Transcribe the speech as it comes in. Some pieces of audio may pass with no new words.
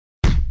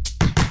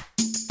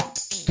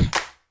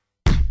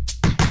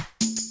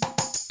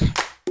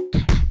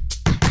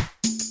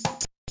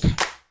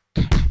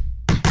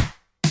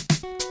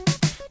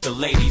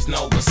ladies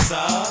know what's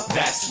up,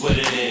 that's what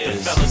it is.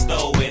 The fellas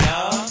throw it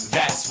up,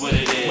 that's what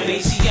it is. When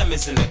ATM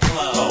is in the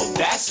club, oh,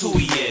 that's who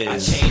he is. I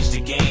changed the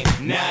game,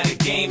 now the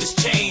game has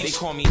changed. They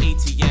call me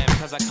ATM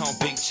cause I count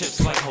big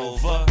chips like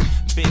Hova.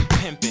 Big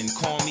pimpin',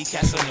 call me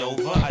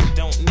Casanova. I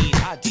don't need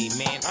ID,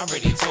 man, I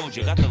already told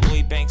you. Got the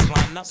Louis Banks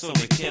lined up so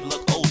the kid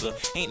look older.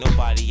 Ain't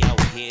nobody out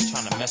here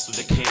trying to mess with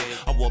the kid.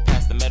 I walk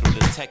past the metal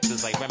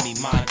detectors like Remy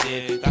Ma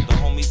did. Got the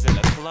homies in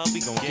the club,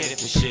 we gon' get it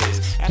for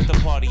shiz. After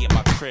party at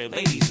my crib,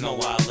 ladies know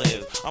where I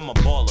live. I'm a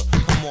baller,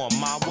 come on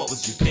ma, what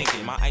was you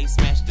thinking? My ice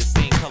match the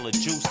same color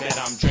juice that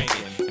I'm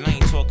drinking. And I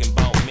ain't talking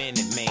about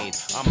Minute Maid,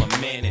 I'm a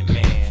Minute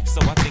Man.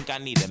 So I think I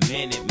need a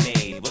Minute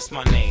Maid. What's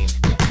my name?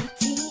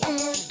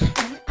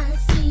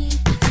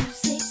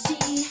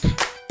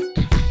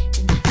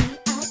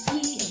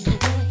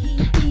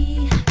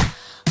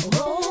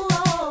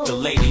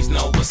 Ladies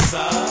know what's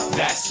up,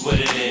 that's what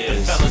it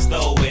is. The fellas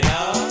throw it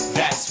up,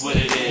 that's what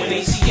it is. When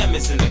ATM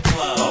is in the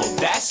club, oh,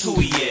 that's who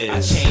he is.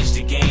 I changed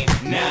the game,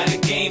 now the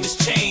game has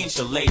changed.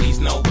 The ladies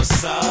know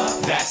what's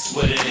up, that's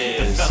what it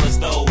is. The fellas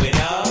throw it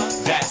up,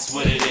 that's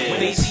what it is.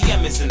 When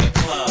ATM is in the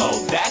club,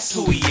 oh, that's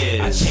who he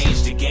is. I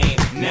changed the game,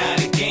 now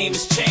the game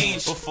has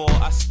changed. Before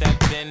I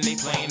stepped in, they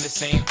playing the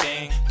same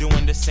thing,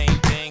 doing the same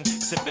thing,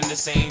 sipping the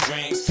same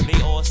drinks.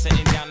 They all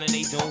sitting down and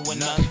they doing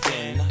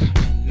nothing.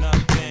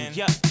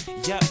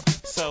 Yep.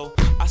 So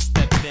I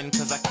stepped in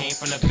cause I came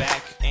from the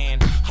back.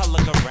 And I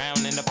look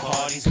around and the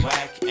party's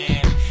whack.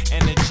 And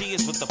energy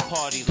is what the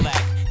party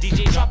lack.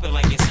 DJ drop it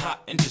like it's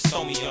hot and just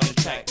throw me on the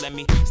track. Let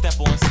me step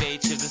on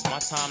stage cause it's my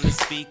time to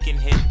speak. And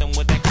hit them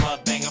with that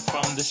club banger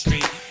from the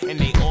street. And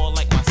they all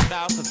like my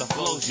style cause the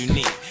flow's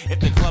unique. If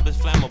the club is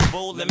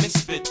flammable, let me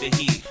spit the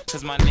heat.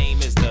 Cause my name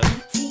is the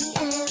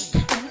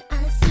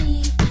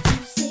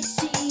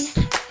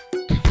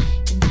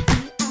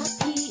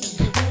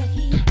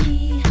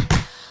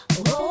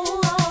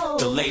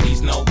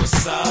ladies know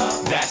what's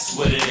up, that's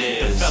what it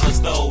is. The fellas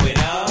throw it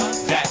up,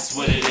 that's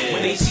what it is.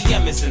 When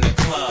ATM is in the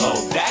club,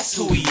 oh, that's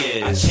who he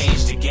is. I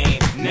changed the game,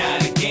 now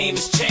the game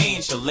has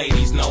changed. The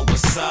ladies know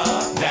what's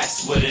up,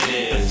 that's what it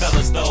is. The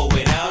fellas throw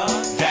it up,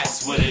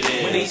 that's what it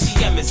is. When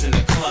ATM is in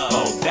the club,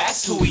 oh,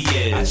 that's who he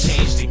is. I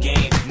changed the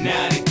game,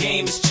 now the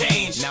game has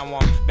changed. Now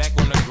I'm back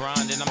on the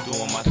grind and I'm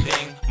doing my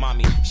thing.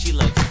 Mommy, she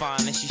look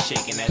fine and she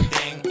shaking that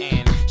thing.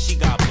 And she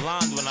got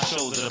blonde when I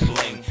showed her the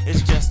bling.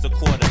 It's just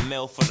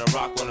 $250,000 for the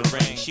rock on the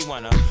ring. She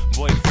want a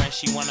boyfriend,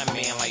 she want a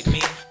man like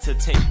me to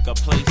take her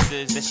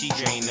places that she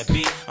dreamed to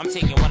be. I'm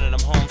taking one of them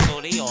home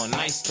so they all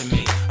nice to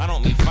me. I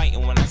don't mean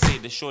fighting when I say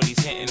the shorty's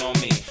hitting on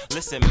me.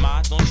 Listen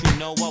ma, don't you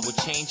know I would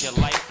change your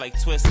life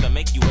like Twister,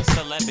 make you a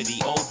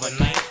celebrity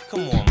overnight.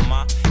 Come on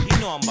ma, you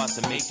know I'm about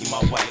to make you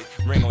my wife.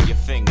 Ring on your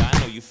finger, I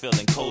know you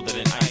feeling colder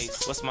than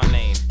ice. What's my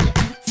name?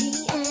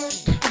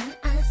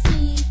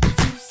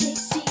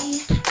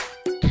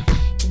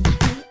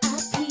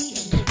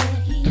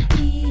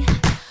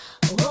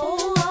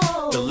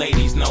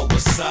 Ladies know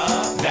what's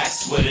up,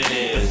 that's what it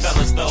is. The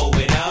fellas throw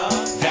it up,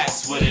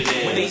 that's what it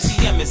is. When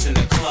ATM is in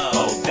the club,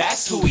 oh,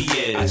 that's who he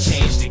is. I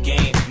changed the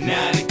game,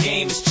 now the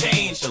game has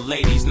changed. The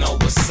ladies know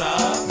what's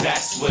up,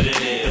 that's what it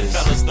is. The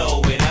fellas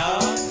throw it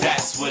up,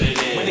 that's what it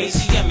is. When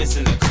ATM is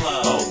in the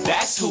club, oh,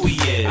 that's who he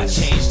is.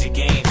 I changed the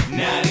game,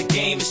 now the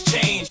game has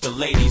changed. The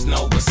ladies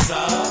know what's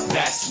up,